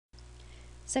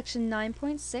Section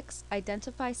 9.6,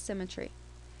 Identify Symmetry.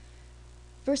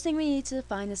 First thing we need to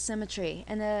define is symmetry.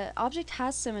 And the object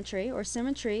has symmetry, or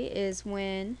symmetry is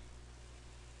when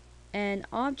an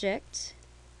object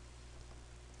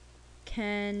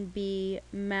can be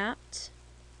mapped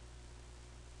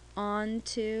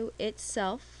onto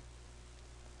itself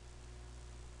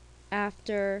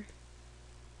after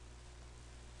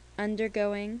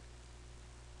undergoing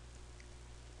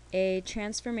a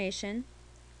transformation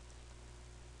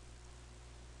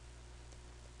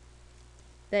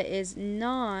that is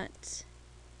not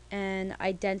an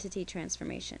identity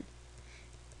transformation.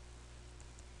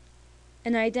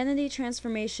 An identity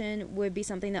transformation would be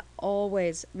something that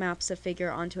always maps a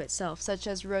figure onto itself, such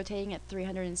as rotating at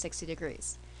 360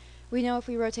 degrees. We know if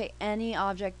we rotate any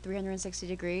object 360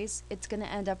 degrees, it's going to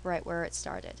end up right where it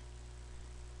started.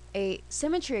 A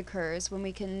symmetry occurs when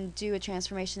we can do a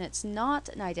transformation that's not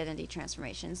an identity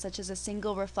transformation, such as a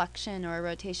single reflection or a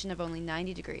rotation of only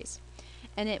 90 degrees.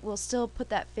 And it will still put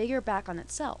that figure back on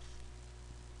itself.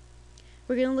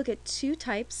 We're going to look at two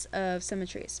types of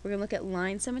symmetries. We're going to look at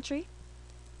line symmetry,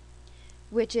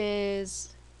 which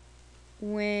is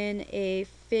when a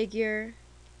figure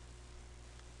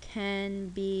can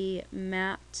be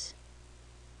mapped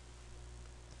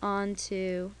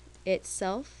onto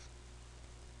itself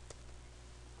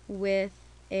with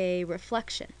a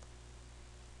reflection.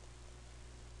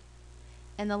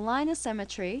 And the line of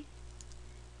symmetry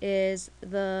is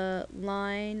the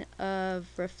line of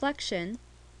reflection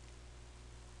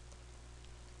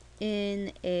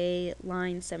in a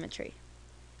line symmetry.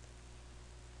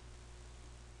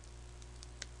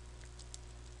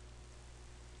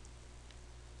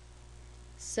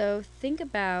 So think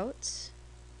about,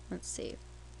 let's see,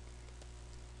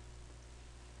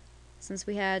 since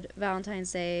we had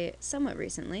Valentine's Day somewhat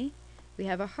recently, we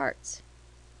have a heart.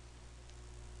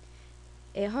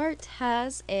 A heart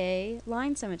has a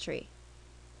line symmetry.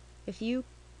 If you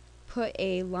put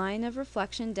a line of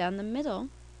reflection down the middle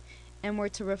and were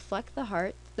to reflect the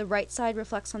heart, the right side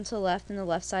reflects onto the left and the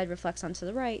left side reflects onto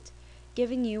the right,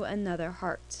 giving you another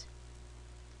heart.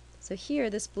 So here,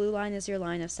 this blue line is your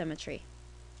line of symmetry.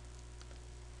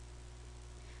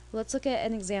 Let's look at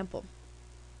an example.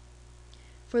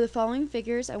 For the following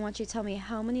figures, I want you to tell me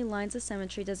how many lines of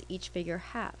symmetry does each figure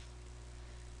have.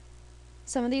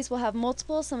 Some of these will have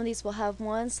multiple, some of these will have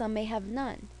one, some may have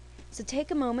none. So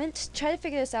take a moment, try to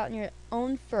figure this out on your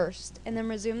own first, and then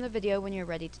resume the video when you're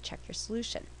ready to check your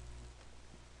solution.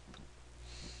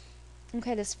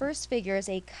 Okay, this first figure is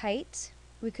a kite.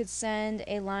 We could send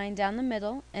a line down the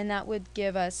middle, and that would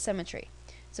give us symmetry.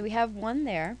 So we have one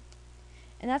there,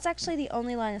 and that's actually the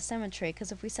only line of symmetry,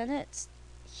 because if we send it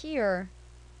here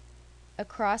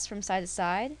across from side to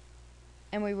side,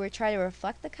 and we were to try to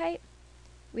reflect the kite,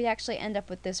 we'd actually end up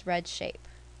with this red shape,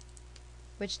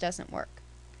 which doesn't work.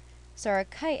 So our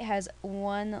kite has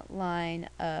one line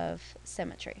of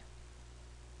symmetry.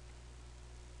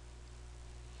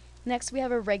 Next, we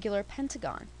have a regular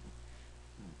pentagon.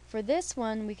 For this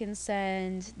one, we can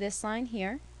send this line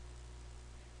here.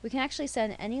 We can actually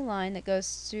send any line that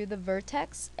goes through the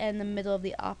vertex and the middle of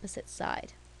the opposite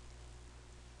side.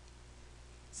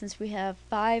 Since we have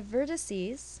 5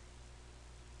 vertices,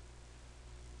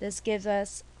 this gives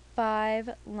us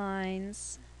 5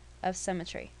 lines of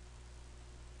symmetry.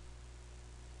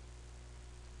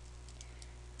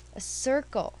 A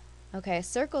circle. Okay, a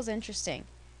circle is interesting.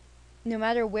 No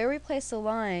matter where we place the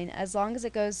line, as long as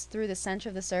it goes through the center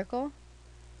of the circle,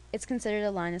 it's considered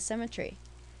a line of symmetry.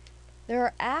 There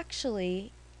are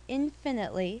actually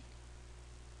infinitely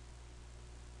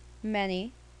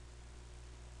many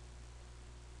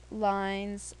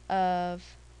lines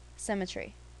of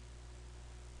symmetry.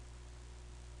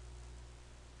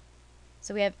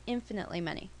 So we have infinitely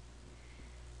many.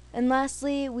 And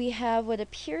lastly, we have what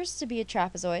appears to be a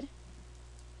trapezoid,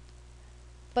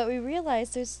 but we realize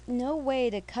there's no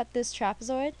way to cut this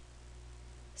trapezoid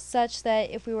such that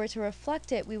if we were to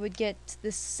reflect it, we would get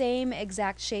the same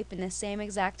exact shape in the same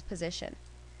exact position.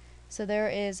 So there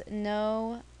is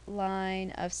no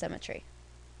line of symmetry.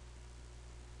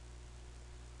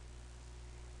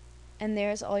 And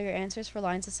there's all your answers for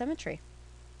lines of symmetry.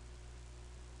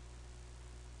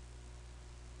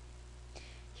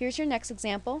 Here's your next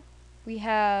example. We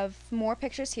have more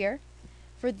pictures here.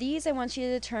 For these, I want you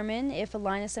to determine if a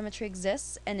line of symmetry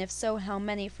exists, and if so, how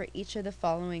many for each of the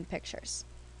following pictures.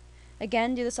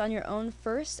 Again, do this on your own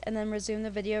first, and then resume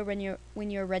the video when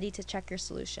you're ready to check your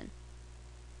solution.